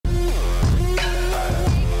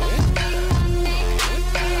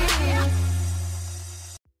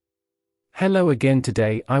Hello again.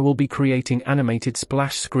 Today I will be creating animated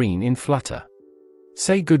splash screen in Flutter.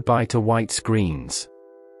 Say goodbye to white screens.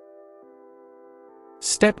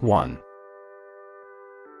 Step 1.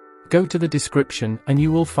 Go to the description and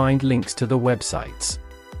you will find links to the websites.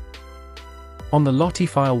 On the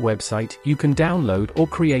Lottie-File website you can download or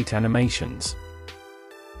create animations.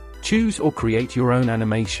 Choose or create your own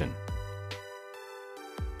animation.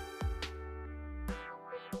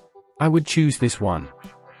 I would choose this one.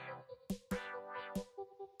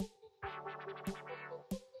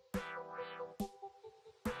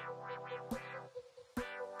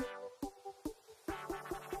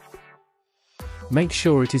 Make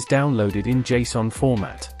sure it is downloaded in JSON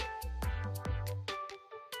format.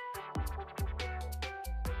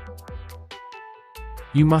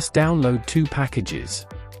 You must download two packages.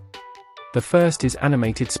 The first is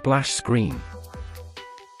Animated Splash Screen.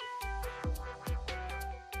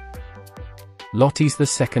 Lottie's the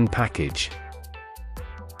second package.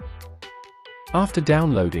 After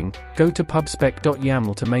downloading, go to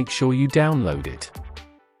pubspec.yaml to make sure you download it.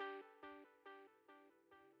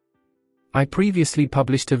 I previously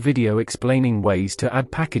published a video explaining ways to add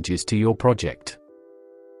packages to your project.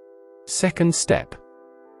 Second step.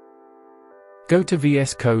 Go to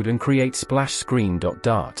VS Code and create splash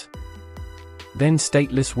screen.dart. Then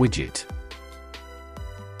stateless widget.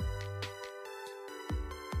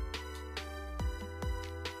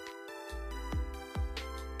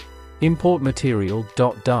 Import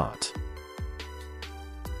material.dart.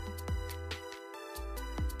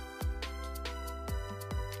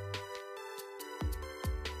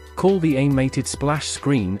 Call the animated splash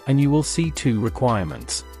screen and you will see two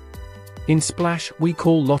requirements. In Splash, we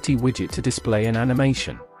call Lottie widget to display an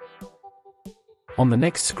animation. On the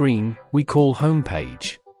next screen, we call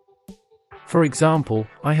homepage. For example,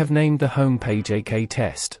 I have named the homepage AK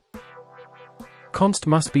test. Const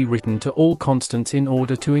must be written to all constants in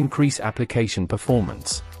order to increase application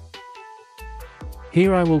performance.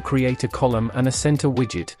 Here I will create a column and a center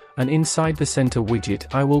widget, and inside the center widget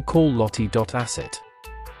I will call Lottie.asset.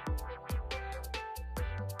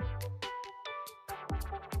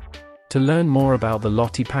 To learn more about the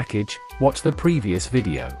Lottie package, watch the previous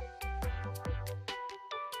video.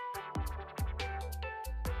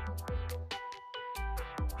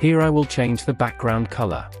 Here I will change the background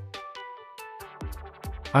color.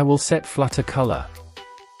 I will set Flutter color.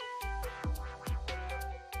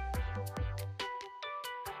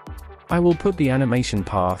 I will put the animation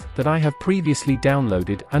path that I have previously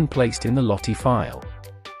downloaded and placed in the Lottie file.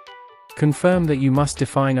 Confirm that you must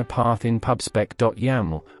define a path in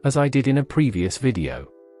pubspec.yaml, as I did in a previous video.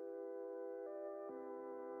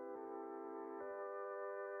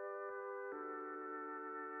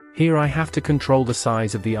 Here I have to control the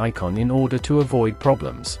size of the icon in order to avoid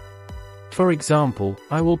problems. For example,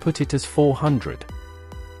 I will put it as 400.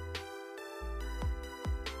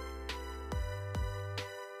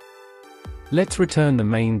 Let's return the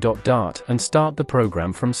main.dart and start the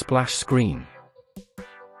program from splash screen.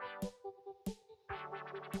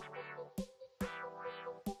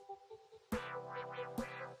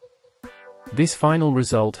 This final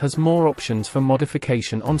result has more options for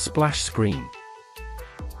modification on splash screen.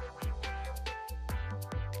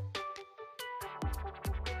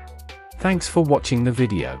 Thanks for watching the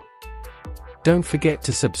video. Don't forget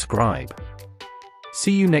to subscribe.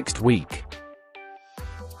 See you next week.